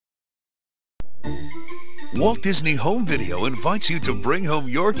Walt Disney Home Video invites you to bring home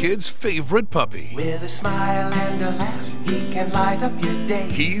your kid's favorite puppy. With a smile and a laugh, he can light up your day.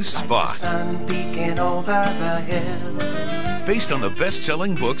 He's Spot. Like the sun peeking over the hill. Based on the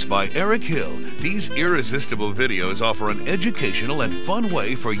best-selling books by Eric Hill, these irresistible videos offer an educational and fun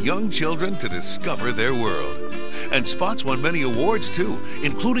way for young children to discover their world. And Spot's won many awards, too,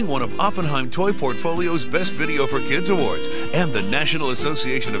 including one of Oppenheim Toy Portfolio's Best Video for Kids Awards and the National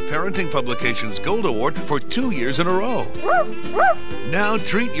Association of Parenting Publications Gold Award for 2 years in a row. Now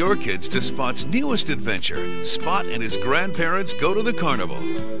treat your kids to Spot's newest adventure. Spot and his grandparents go to the carnival.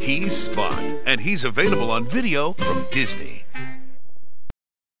 He's Spot, and he's available on video from Disney.